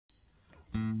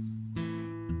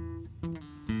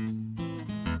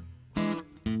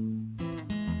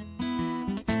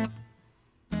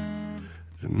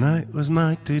night was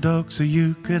mighty dark, so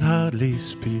you could hardly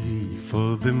speak,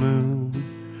 for the moon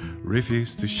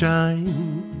refused to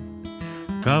shine.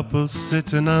 Couples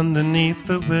sitting underneath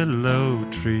the willow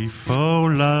tree,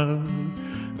 for love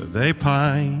they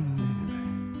pined.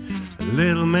 A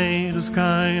little maid was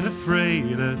kind of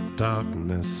afraid of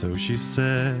darkness, so she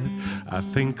said, I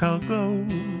think I'll go.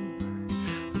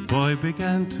 The boy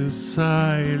began to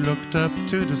sigh, looked up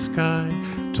to the sky,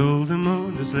 told the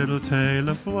moon his little tale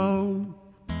of woe.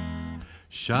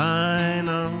 Shine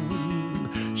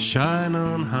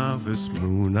on, harvest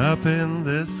moon up in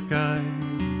the sky.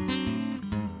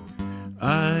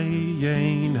 I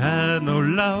ain't had no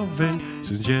loving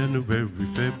since January,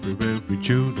 February,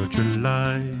 June or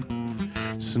July.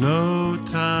 Snow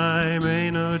time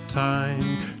ain't no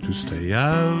time to stay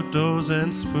outdoors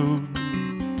and spoon.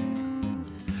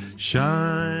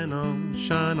 Shine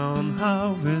on,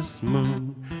 harvest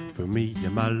moon for me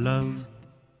and my love.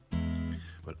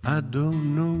 Well, I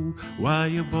don't know why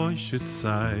a boy should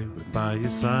sigh, but by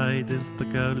his side is the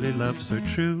girl he loves so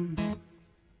true.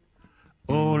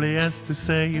 All he has to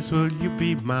say is, will you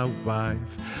be my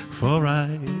wife, for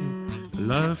I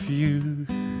love you.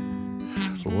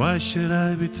 Why should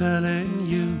I be telling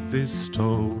you this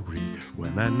story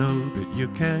when I know that you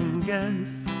can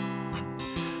guess?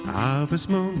 Harvest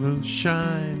moon will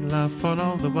shine, laugh on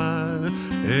all the while,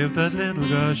 if that little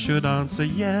girl should answer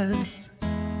yes.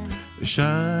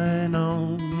 Shine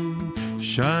on,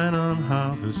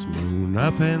 harvest moon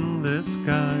up in the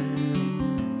sky.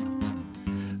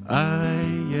 I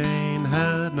ain't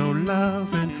had no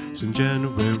loving since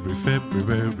January,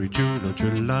 February, June or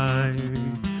July.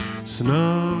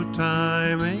 Snow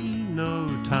time ain't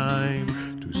no time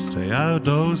to stay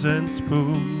outdoors and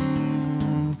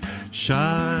spoon.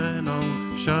 Shine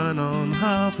on,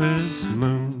 harvest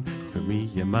moon for me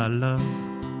and my love.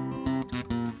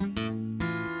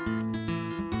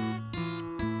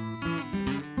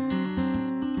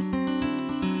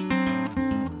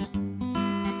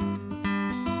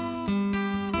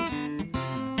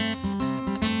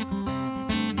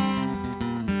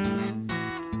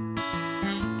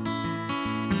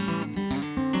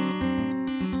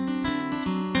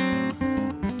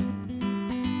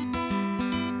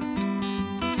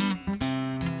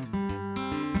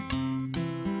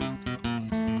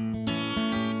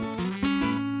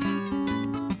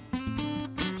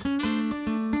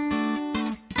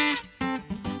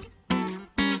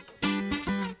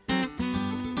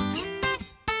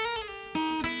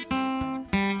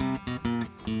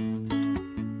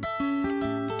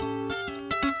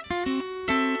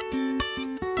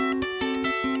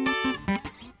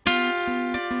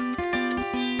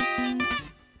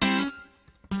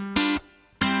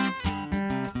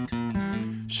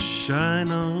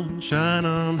 Shine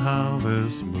on,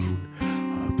 harvest moon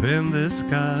up in the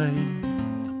sky.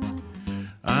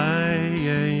 I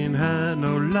ain't had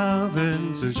no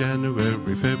loving since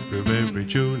January, February,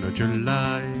 June or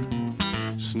July.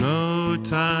 Snow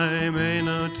time ain't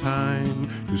no time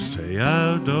to stay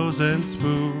outdoors and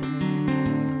spoon.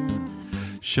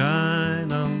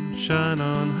 Shine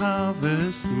on,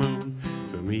 harvest moon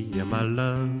for me and my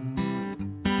love.